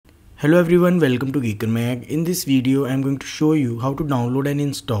Hello everyone, welcome to geekermag. In this video, I am going to show you how to download and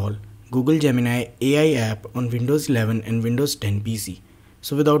install Google Gemini AI app on Windows 11 and Windows 10 PC.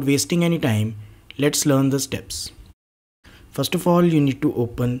 So without wasting any time, let's learn the steps. First of all, you need to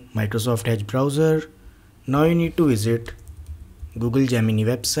open Microsoft Edge browser. Now you need to visit Google Gemini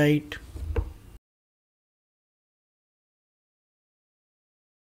website.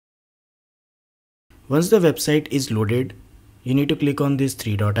 Once the website is loaded, you need to click on this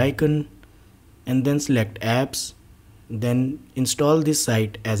three-dot icon and then select apps, then install this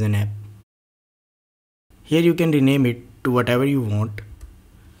site as an app. Here you can rename it to whatever you want.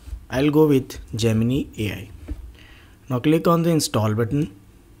 I'll go with Gemini AI. Now click on the install button.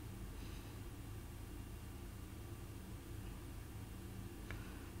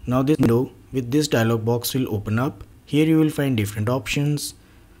 Now this window with this dialog box will open up. Here you will find different options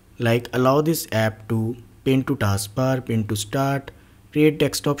like allow this app to pin to taskbar, pin to start, create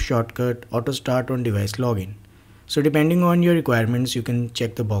desktop shortcut, auto start on device login. So depending on your requirements, you can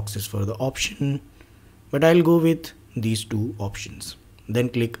check the boxes for the option, but I'll go with these two options. Then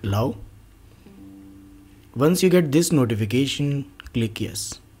click allow. Once you get this notification, click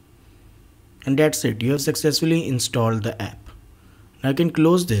yes. And that's it. You have successfully installed the app. Now you can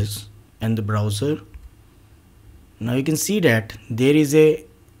close this and the browser. Now you can see that there is a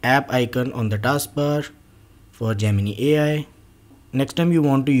app icon on the taskbar for Gemini AI. Next time you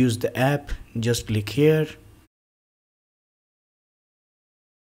want to use the app, just click here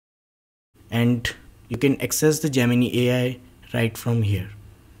and you can access the Gemini AI right from here.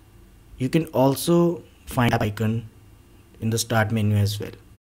 You can also find app icon in the start menu as well.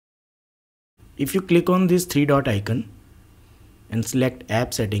 If you click on this three-dot icon and select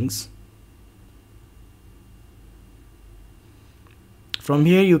app settings, from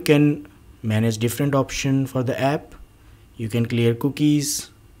here you can manage different options for the app. You can clear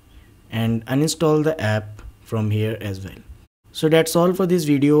cookies and uninstall the app from here as well. So that's all for this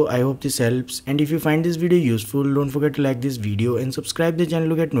video. I hope this helps, and if you find this video useful, don't forget to like this video and subscribe the channel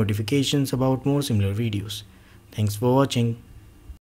to get notifications about more similar videos. Thanks for watching.